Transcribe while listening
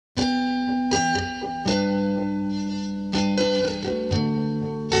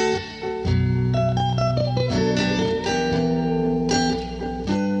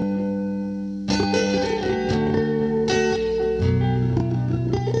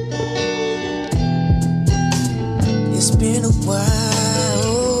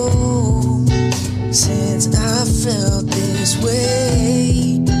while since I felt this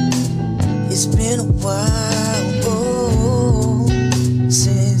way. It's been a while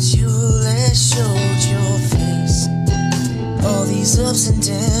since you last showed your face. All these ups and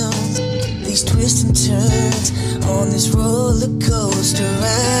downs, these twists and turns on this roller coaster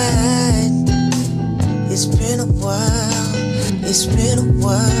ride. It's been a while, it's been a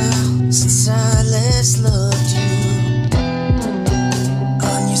while since I last loved you.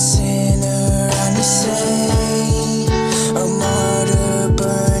 On your sinner, on your saint, a martyr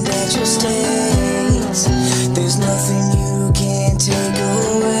burned at your stakes. There's nothing you can take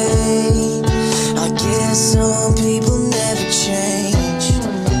away. I guess some people never change.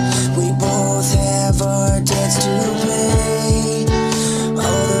 We both have our debts to pay.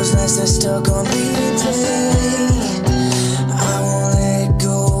 All those nights that stuck on replay. I won't let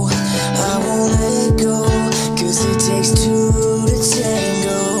go, I won't let go, 'cause it takes two to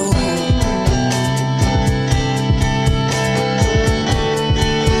tango.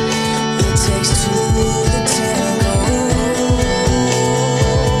 It takes two to tango.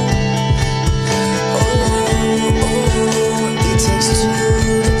 It takes two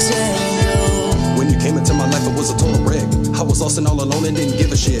to tango. When you came into my life, it was a total wreck. I was lost and all alone and didn't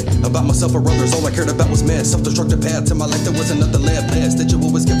give a shit about myself or others. All I cared about was mess. Self-destructive path to my life, there was another left past. That you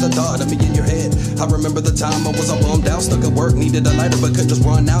always kept the thought of me in your head. I remember the time I was all bummed out, stuck at work, needed a lighter but couldn't just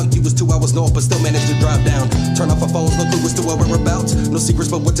run out. You was 2 hours north but still managed to drive down. Turn off our phones, no clue as to what we're about. No secrets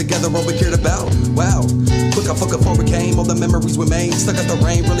but what together all we cared about. Wow, quick I fuck up before we came. All the memories we made, stuck at the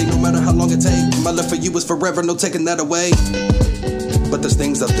rain, really no matter how long it takes. My love for you is forever, no taking that away. But there's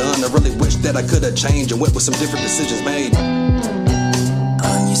things I've done I really wish that I could have changed and went with some different decisions made.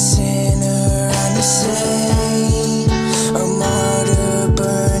 On your sin.